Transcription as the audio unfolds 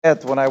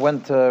When I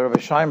went to Rabbi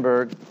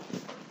Scheinberg,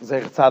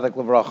 Zeich Tzadik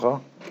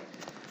Levracha,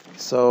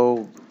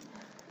 so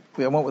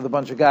I went with a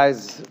bunch of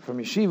guys from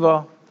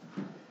Yeshiva,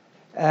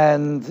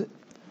 and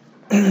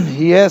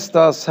he asked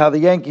us how the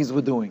Yankees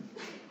were doing.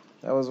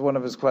 That was one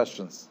of his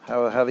questions,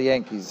 how the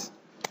Yankees.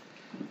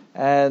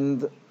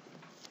 And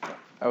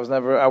I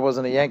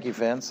wasn't a Yankee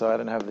fan, so I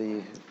didn't have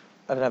the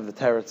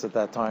Terrets at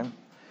that time.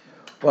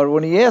 But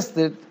when he asked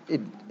it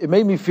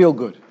made me feel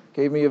good. It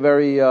gave me a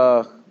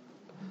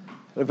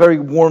very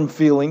warm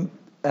feeling,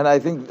 and I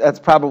think that's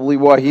probably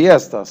why he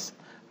asked us.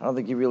 I don't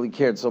think he really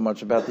cared so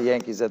much about the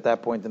Yankees at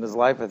that point in his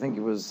life. I think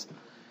it was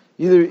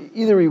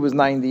either he was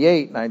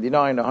 98,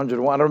 99,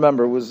 101. I don't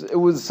remember. It was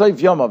Seif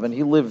Yamav, and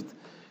he lived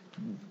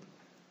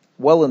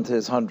well into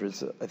his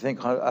hundreds. I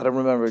think I don't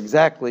remember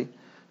exactly.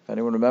 If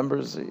anyone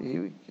remembers,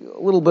 he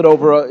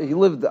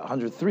lived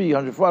 103,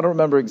 104. I don't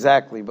remember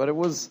exactly, but it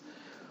was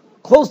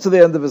close to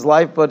the end of his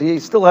life. But he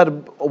still had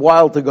a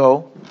while to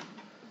go.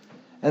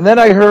 And then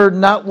I heard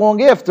not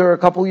long after, a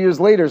couple years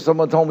later,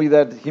 someone told me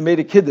that he made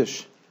a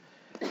kiddush.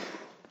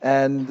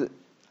 And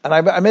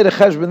I made a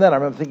cheshbon then. I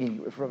remember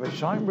thinking, if Rabbi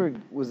Scheinberg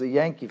was a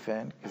Yankee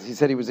fan, because he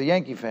said he was a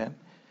Yankee fan,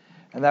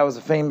 and that was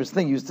a famous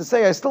thing. He used to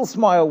say, I still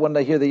smile when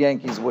I hear the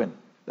Yankees win.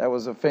 That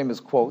was a famous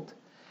quote.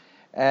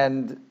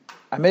 And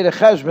I made a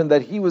cheshbon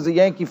that he was a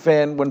Yankee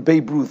fan when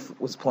Babe Ruth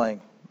was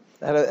playing.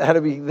 That had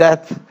to be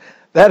that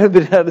had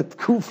been at a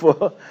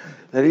tkufa,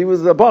 that he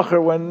was a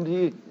bacher when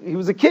he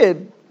was a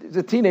kid.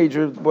 A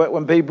teenager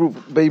when Babe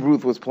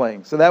Ruth was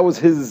playing. So that was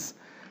his,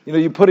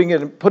 you putting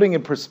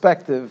in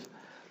perspective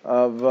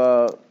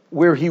of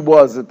where he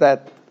was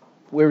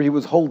where he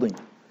was holding.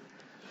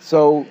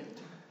 So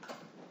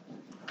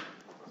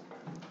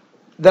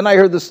then I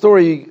heard the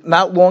story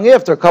not long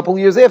after, a couple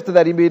years after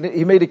that, he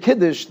made a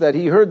kiddush that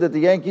he heard that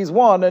the Yankees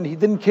won and he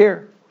didn't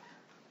care.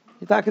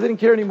 He didn't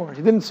care anymore.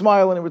 He didn't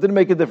smile anymore. It didn't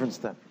make a difference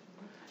then.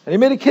 And he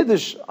made a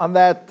kiddush on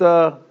that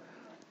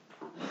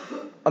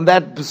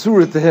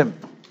besura to him.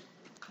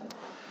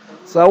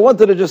 So I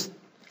wanted to just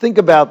think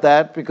about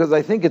that because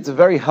I think it's a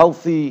very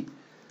healthy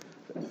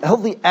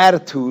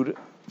attitude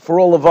for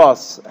all of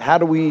us. How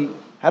do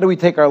we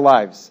take our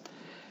lives?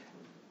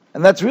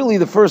 And that's really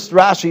the first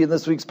Rashi in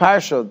this week's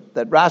Parsha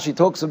that Rashi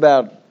talks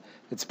about.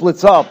 It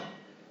splits up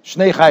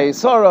Shnei Chayei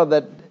Sarah,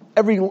 that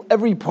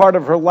every part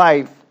of her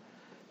life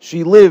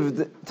she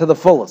lived to the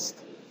fullest.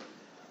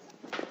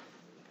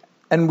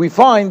 And we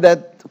find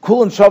that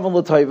Kulan Shavan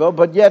L'Taiva,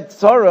 but yet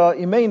Sarah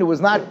Imeinu was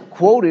not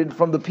quoted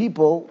from the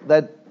people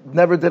that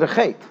never did a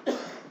chait.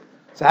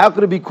 So how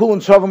could it be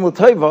Kulan Shavan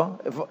L'Taiva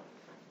if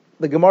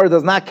the Gemara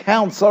does not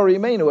count Sarah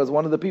Imeinu as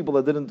one of the people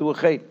that didn't do a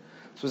chait?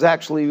 This was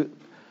actually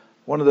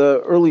one of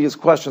the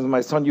earliest questions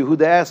my son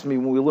Yehuda asked me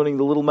when we were learning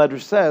the Little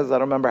Medrash says. I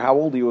don't remember how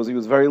old he was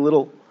very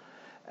little.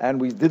 And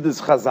we did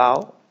this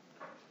chazal,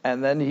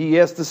 and then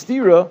he asked the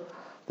stira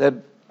that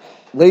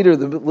later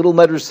the Little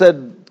Medrash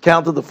said,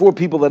 counted the 4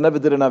 people that never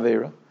did an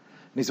Aveira. And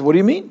he said, what do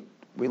you mean?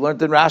 We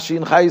learned in Rashi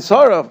and Chayei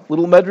Sarah,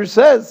 Little Medrash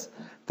says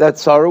that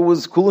Sarah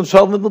was Kulan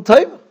Shalom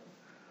L'Taiva.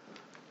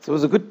 So it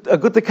was a good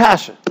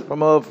takasha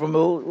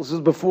this was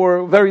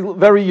before, very,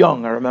 very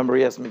young. I remember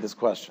he asked me this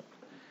question.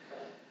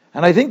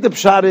 And I think the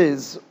pshat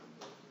is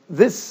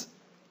this,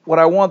 what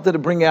I wanted to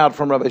bring out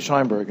from Rabbi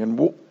Scheinberg, and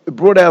it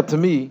brought out to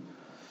me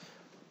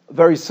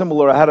very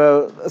similar. I had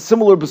a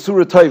similar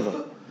Basura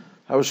Taiva.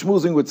 I was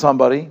schmoozing with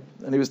somebody,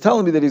 and he was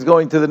telling me that he's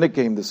going to the Knicks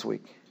game this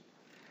week.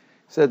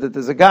 He said that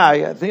there's a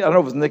guy, I don't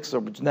know if it's Knicks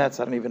or Nets,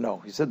 I don't even know.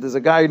 He said there's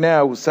a guy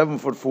now who's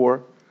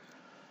 7'4",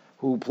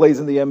 who plays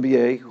in the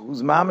NBA,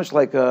 who's mamish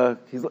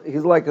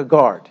he's like a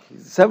guard.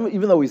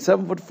 Even though he's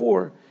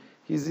 7'4",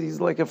 he's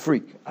like a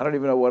freak. I don't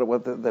even know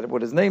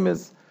what his name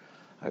is.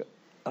 I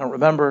don't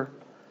remember.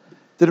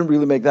 Didn't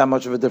really make that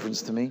much of a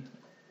difference to me.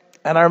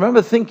 And I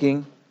remember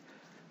thinking,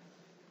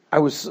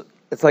 it's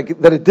like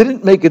that it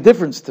didn't make a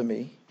difference to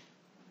me.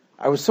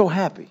 I was so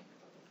happy.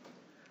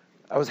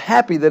 I was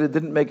happy that it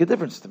didn't make a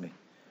difference to me.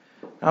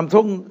 I'm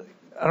talking,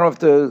 I don't have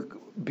to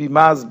be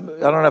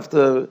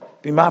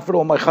mafred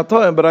all my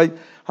chatoim, but I'm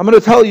going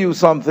to tell you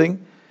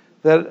something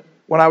that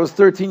when I was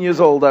 13 years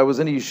old, I was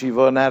in a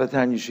yeshiva, an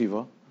out-of-town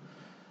yeshiva,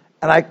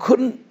 and I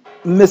couldn't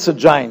miss a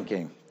Giant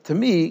game. To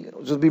me,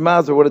 just be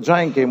mazur, what a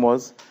Giant game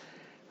was,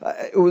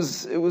 it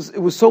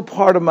was so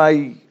part of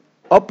my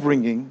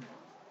upbringing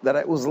that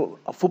it was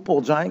a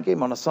football Giant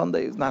game on a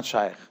Sunday. It's not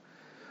shaykh,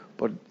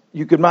 but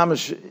you could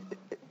mamish.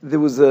 There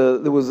was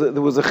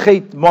a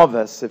chait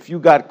maves if you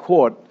got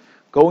caught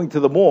going to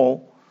the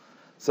mall.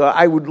 So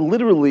I would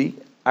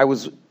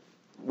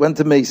went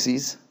to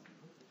Macy's,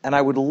 and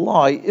I would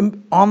lie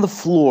on the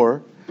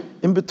floor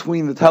in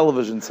between the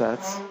television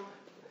sets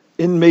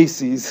in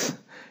Macy's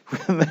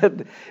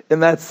in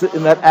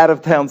that out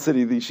of town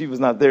city. The yeshiva's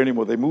not there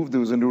anymore. They moved. It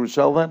was in New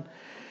Rochelle then,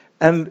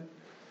 and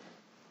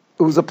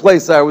it was a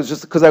place I was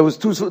just because I was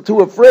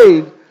too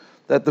afraid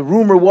that the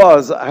rumor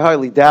was, I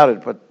highly doubt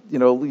it, but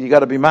you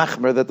got to be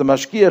machmer, that the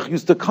mashkiach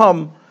used to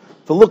come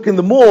to look in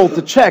the mall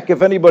to check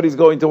if anybody's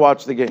going to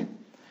watch the game.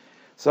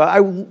 So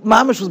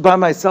mamish was by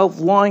myself,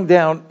 lying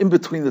down in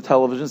between the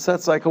television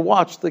sets so I could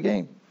watch the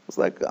game. It's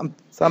like, I'm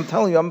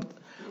telling you, I'm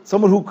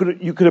someone who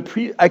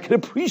I could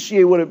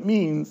appreciate what it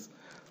means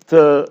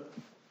to,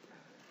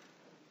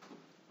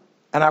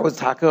 and I was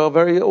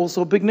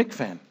also a big Knick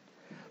fan.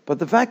 But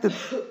the fact that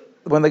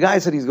when the guy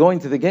said he's going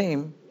to the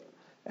game,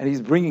 and he's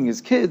bringing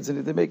his kids,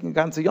 and they're making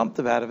ganze Yom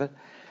Tov out of it,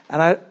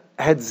 and I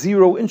had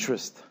zero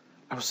interest.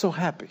 I was so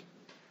happy.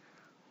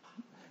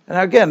 And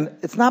again,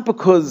 it's not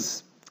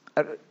because,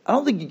 I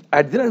don't think,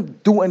 I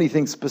didn't do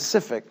anything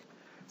specific.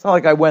 It's not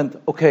like I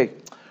went, okay,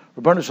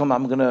 Rebbeinu Shalom,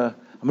 I'm gonna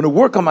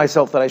work on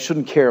myself that I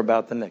shouldn't care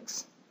about the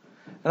Knicks.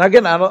 And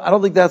again, I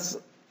don't think that's,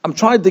 I'm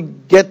trying to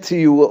get to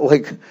you,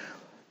 like,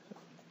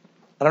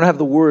 I don't have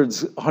the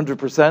words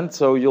 100%,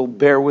 so you'll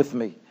bear with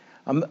me.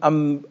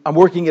 I'm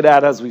working it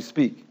out as we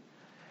speak.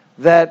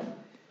 That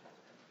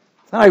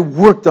I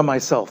worked on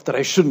myself that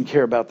I shouldn't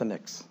care about the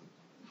Knicks.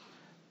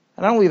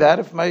 And not only that,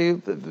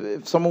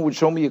 if someone would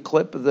show me a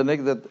clip of the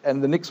Knicks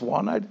and the Knicks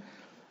won, I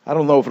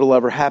don't know if it'll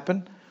ever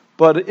happen,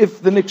 but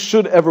if the Knicks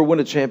should ever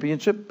win a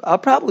championship, I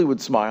probably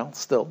would smile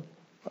still.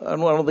 I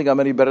don't think I'm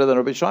any better than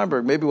Rabbi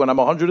Scheinberg. Maybe when I'm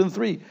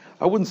 103,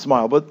 I wouldn't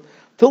smile. But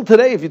till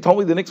today, if you told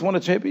me the Knicks won a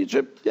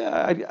championship,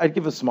 yeah, I'd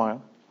give a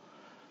smile.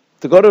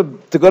 To go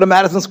to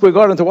Madison Square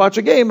Garden to watch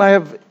a game, I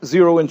have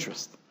zero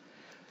interest.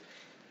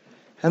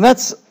 And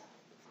that's,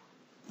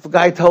 the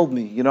guy told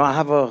me, I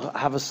have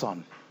a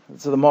son.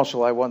 So the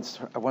marshal I once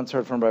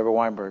heard from Rabbi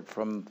Weinberg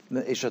from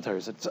the Esha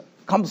Torah said,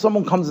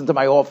 someone comes into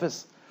my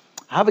office,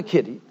 I have a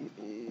kid,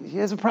 he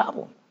has a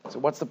problem. I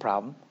said, what's the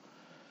problem?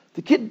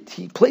 The kid,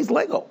 he plays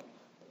Lego.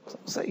 So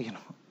I say,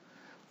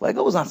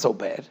 Lego is not so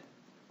bad.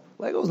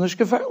 Lego is nicht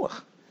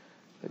gefährlich.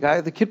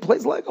 The kid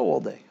plays Lego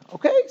all day.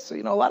 Okay, so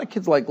a lot of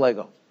kids like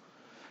Lego.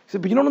 He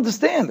said, but you don't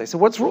understand. I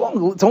said, what's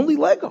wrong? It's only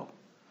Lego.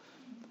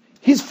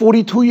 He's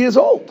 42 years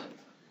old,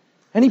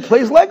 and he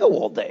plays Lego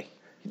all day.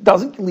 He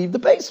doesn't leave the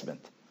basement.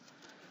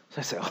 So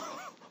I say,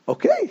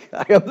 okay,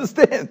 I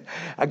understand.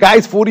 A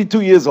guy's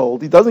 42 years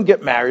old. He doesn't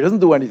get married,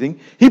 doesn't do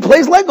anything. He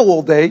plays Lego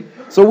all day,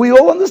 so we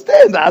all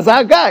understand. As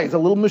our guy, he's a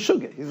little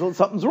meshuggah.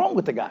 Something's wrong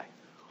with the guy.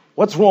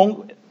 What's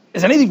wrong?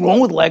 Is anything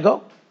wrong with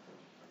Lego?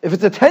 If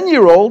it's a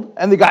 10-year-old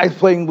and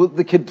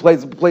the kid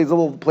plays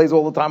all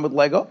the time with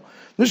Lego,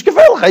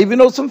 I even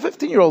know some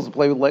 15-year-olds who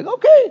play with Lego.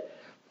 Okay,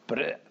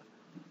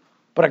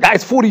 but a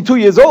guy's 42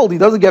 years old, he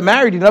doesn't get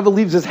married, he never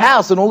leaves his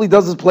house, and all he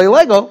does is play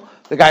Lego,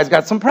 the guy's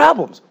got some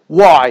problems.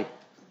 Why?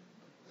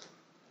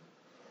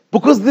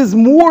 Because there's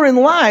more in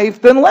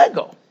life than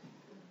Lego.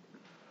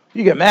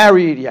 You get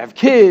married, you have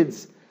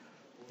kids,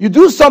 you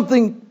do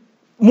something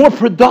more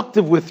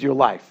productive with your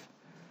life.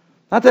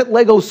 Not that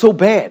Lego's so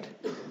bad.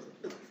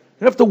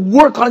 You have to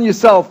work on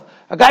yourself.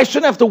 A guy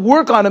shouldn't have to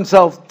work on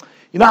himself.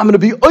 I'm going to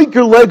be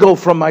Oiker Lego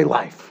from my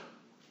life.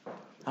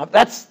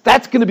 That's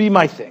going to be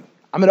my thing.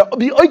 I'm going to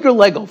be Oiker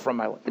Lego from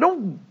my life.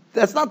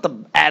 That's not the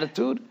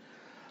attitude.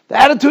 The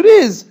attitude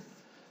is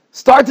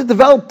start to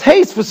develop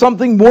taste for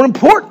something more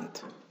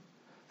important.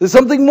 There's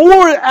something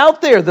more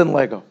out there than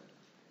Lego.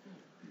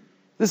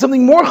 There's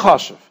something more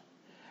chashuv.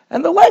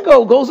 And the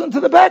Lego goes into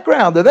the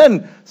background. And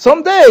then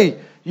someday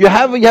you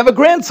have a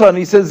grandson.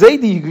 He says,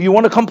 Zaidi, you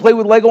want to come play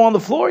with Lego on the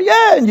floor?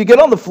 Yeah, and you get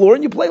on the floor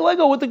and you play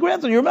Lego with the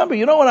grandson. You remember,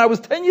 when I was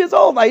 10 years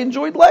old, I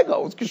enjoyed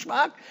Lego. It was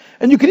kishmak.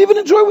 And you could even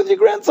enjoy with your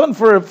grandson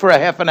for a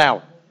half an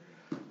hour.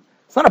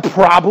 It's not a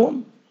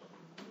problem.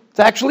 It's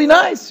actually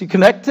nice. You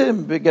connect to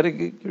him,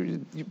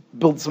 you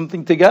build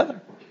something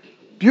together.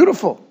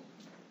 Beautiful.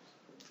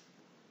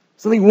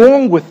 Something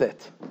wrong with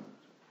it.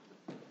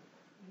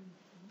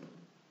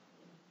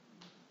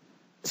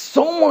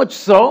 So much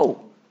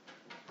so,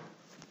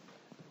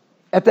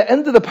 at the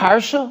end of the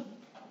parsha,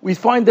 we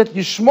find that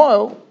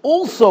Yishmael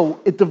also,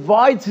 it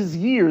divides his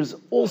years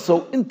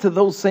also into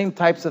those same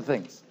types of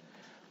things.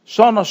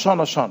 Shana,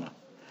 Shana, Shana.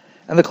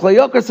 And the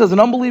Chayei says an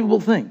unbelievable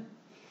thing.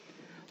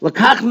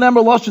 L'kach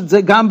nemer loshet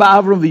ze gam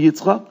ba'Avram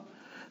v'Yitzchak,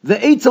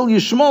 ve'etzel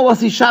Yishmael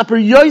asi shaper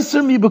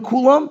yoser mi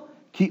bekulam,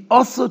 ki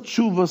asa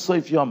tshuva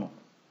soif yama.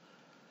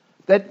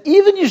 That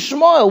even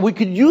Yishmael, we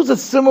could use a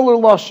similar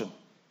lashon.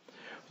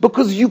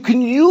 Because you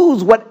can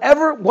use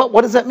whatever,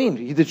 what does that mean?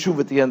 He did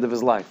tshuva at the end of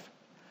his life.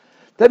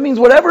 That means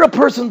whatever a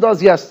person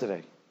does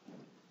yesterday.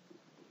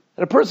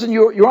 And a person,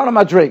 you're on a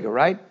madrega,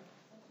 right?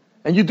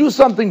 And you do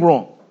something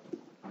wrong.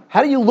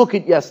 How do you look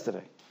at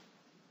yesterday?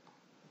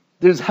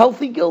 There's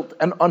healthy guilt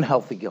and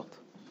unhealthy guilt.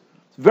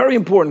 It's very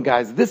important,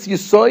 guys. This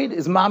yisoid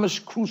is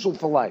mamish crucial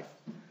for life.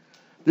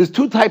 There's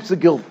two types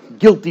of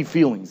guilty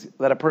feelings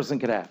that a person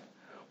could have.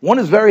 One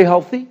is very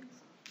healthy,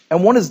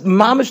 and one is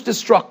mamish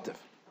destructive.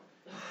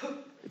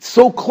 It's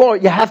so clear,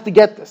 you have to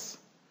get this.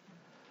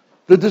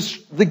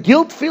 The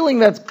guilt feeling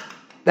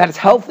that is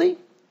healthy,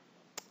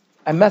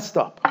 I messed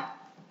up.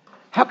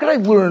 How can I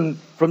learn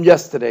from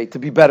yesterday to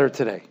be better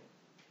today?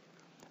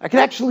 I can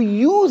actually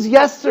use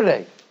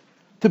yesterday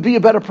to be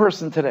a better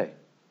person today.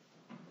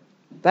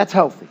 That's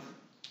healthy.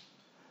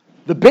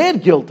 The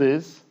bad guilt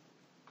is,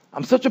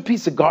 I'm such a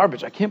piece of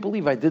garbage. I can't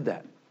believe I did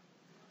that.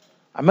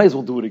 I may as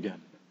well do it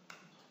again.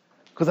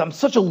 Because I'm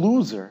such a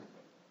loser.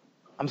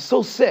 I'm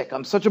so sick.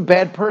 I'm such a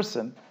bad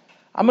person.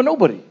 I'm a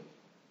nobody.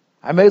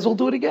 I may as well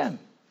do it again.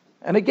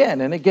 and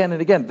again and again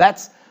and again.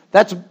 That's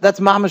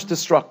mamish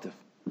destructive.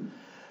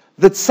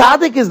 The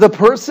tzaddik is the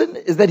person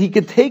is that he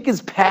could take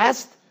his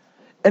past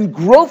and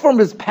grow from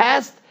his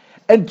past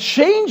and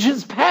change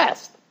his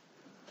past.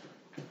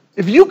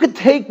 If you could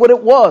take what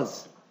it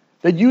was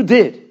that you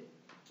did,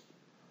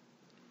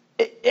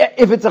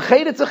 if it's a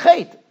chait, it's a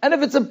chait. And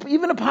if it's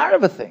even a part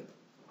of a thing.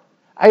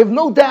 I have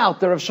no doubt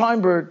that Rav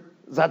Scheinberg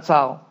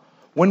Zatzal,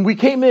 when we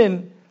came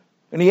in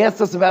and he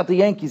asked us about the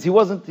Yankees, he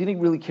didn't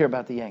really care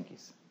about the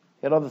Yankees.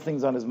 He had other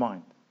things on his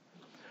mind.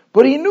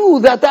 But he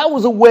knew that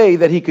was a way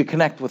that he could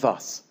connect with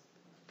us.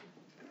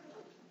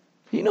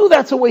 He knew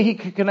that's a way he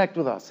could connect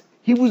with us.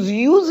 He was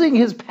using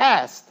his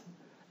past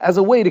as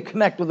a way to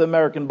connect with the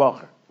American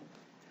Bacher.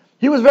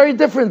 He was very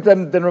different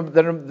than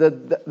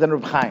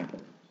Reb Chaim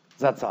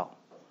Zatzal.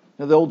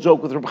 You know, the old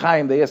joke with Reb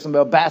Chaim, they asked him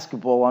about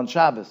basketball on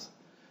Shabbos.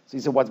 So he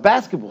said, what's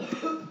basketball? He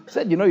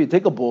said, you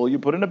take a ball, you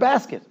put it in a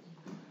basket.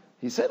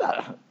 He said,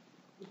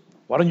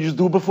 why don't you just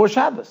do it before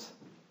Shabbos?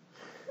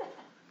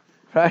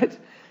 Right?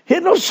 He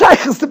had no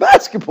shaykhs to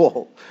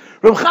basketball.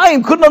 Reb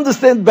Chaim couldn't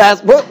understand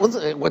basketball.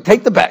 You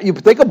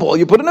take a ball,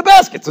 you put it in a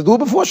basket. So do it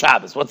before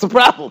Shabbos. What's the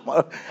problem?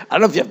 I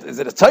don't know if is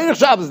it a Tzorech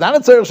Shabbos, not a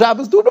Tzorech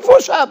Shabbos. Do it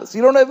before Shabbos.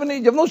 You have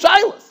no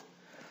shaylas.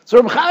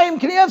 So Reb Chaim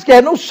Kanievsky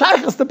had no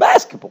shaykhs to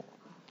basketball.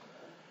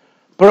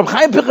 But Reb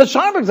Chaim Pinchas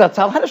Scheinberg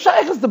Zatzal had a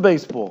shaykhs to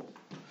baseball.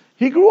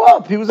 He grew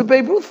up. He was a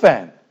Babe Ruth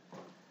fan.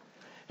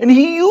 And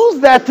he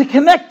used that to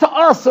connect to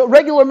us, a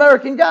regular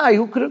American guy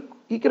who could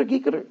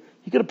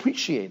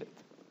appreciate it.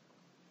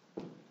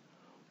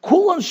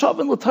 Kulan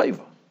Shavin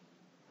L'Taiva.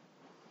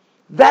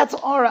 That's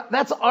our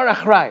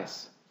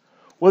achrayas.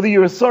 Whether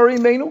you're a Sari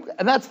Meinu,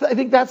 and I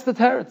think that's the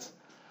teretz.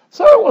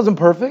 Sarah wasn't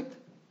perfect.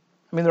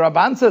 I mean, the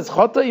Rabban says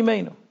Chota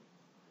Imeinu.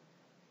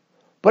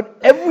 But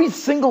every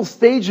single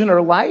stage in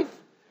her life,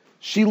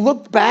 she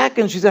looked back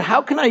and she said,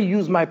 how can I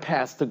use my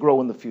past to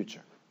grow in the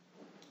future?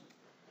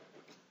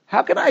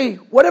 How can I,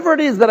 whatever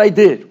it is that I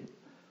did,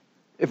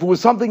 if it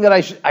was something that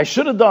I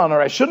should have done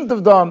or I shouldn't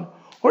have done,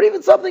 or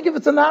even something if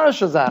it's a Nara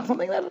Shazach,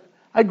 something that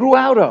I grew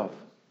out of.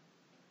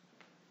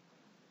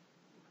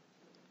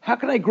 How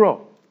can I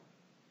grow?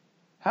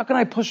 How can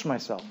I push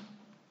myself?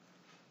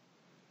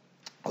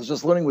 I was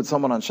just learning with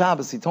someone on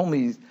Shabbos. He told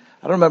me,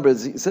 I don't remember,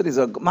 he said he's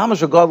a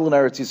mamash gadol in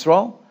Eretz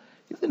Yisrael.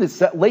 He's in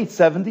his late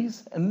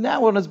 70s, and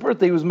now on his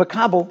birthday he was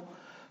makabel.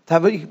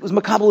 He was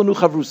makabel anu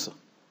chavrusa.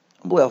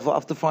 I'll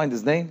have to find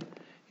his name.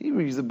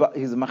 He's a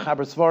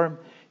machaber svarim.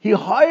 He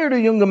hired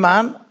a younger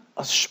man,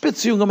 a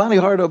spitz younger man. He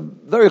hired a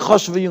very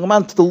chashuv younger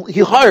man. He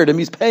hired him.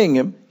 He's paying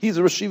him. He's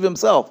a Yeshiva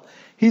himself.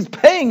 He's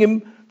paying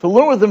him to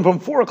learn with him from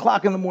 4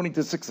 o'clock in the morning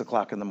to 6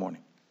 o'clock in the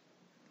morning.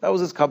 That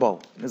was his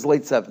kabbalah in his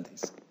late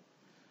 70s. He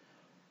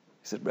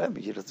said,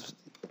 Rabbi,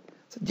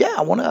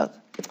 I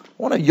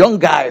want a young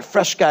guy, a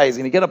fresh guy. He's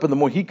going to get up in the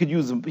morning. He could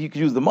use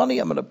the money.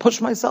 I'm going to push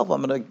myself.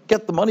 I'm going to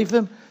get the money for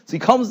him. So he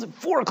comes at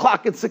 4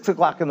 o'clock at 6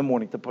 o'clock in the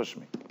morning to push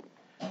me.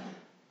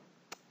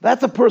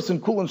 That's a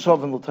person, kul and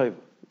shav and l'tayva.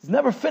 It's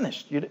never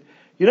finished.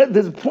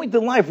 There's a point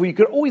in life where you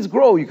could always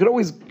grow. You could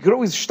always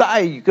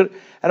shtay.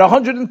 At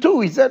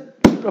 102, he said,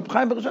 Reb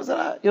Chaim Pinchas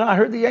said, I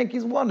heard the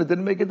Yankees won. It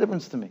didn't make a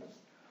difference to me.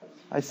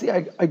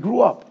 I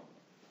grew up.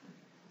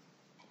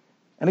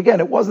 And again,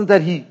 it wasn't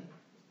that he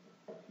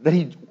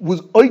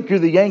was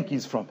oiker the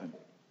Yankees from him.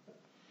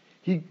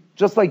 He,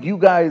 just like you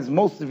guys,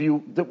 most of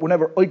you, were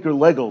never oiker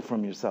Lego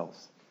from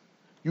yourselves.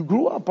 You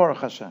grew up, Baruch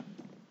Hashem.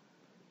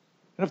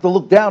 You don't have to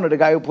look down at a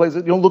guy who plays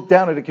it. You don't look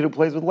down at a kid who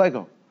plays with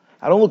Lego.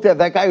 I don't look at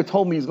that guy who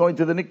told me he's going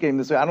to the Knicks game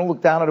this way. I don't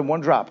look down at him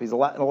one drop. He's in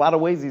a lot of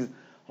ways, he's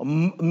a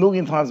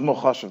million times more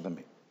chashuv than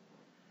me.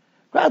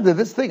 Rather,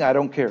 this thing, I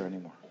don't care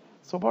anymore.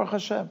 So Baruch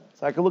Hashem.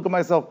 So I can look at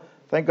myself,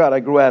 thank God I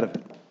grew out of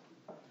it.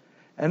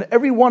 And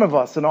every one of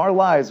us in our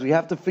lives, we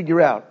have to figure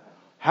out,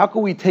 how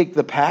can we take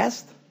the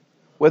past,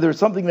 whether it's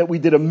something that we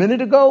did a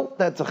minute ago,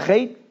 that's a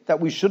chait, that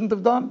we shouldn't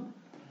have done,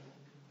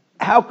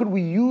 how could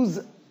we use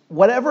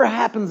whatever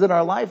happens in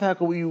our life, how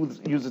can we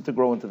use it to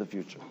grow into the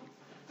future?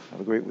 Have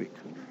a great week.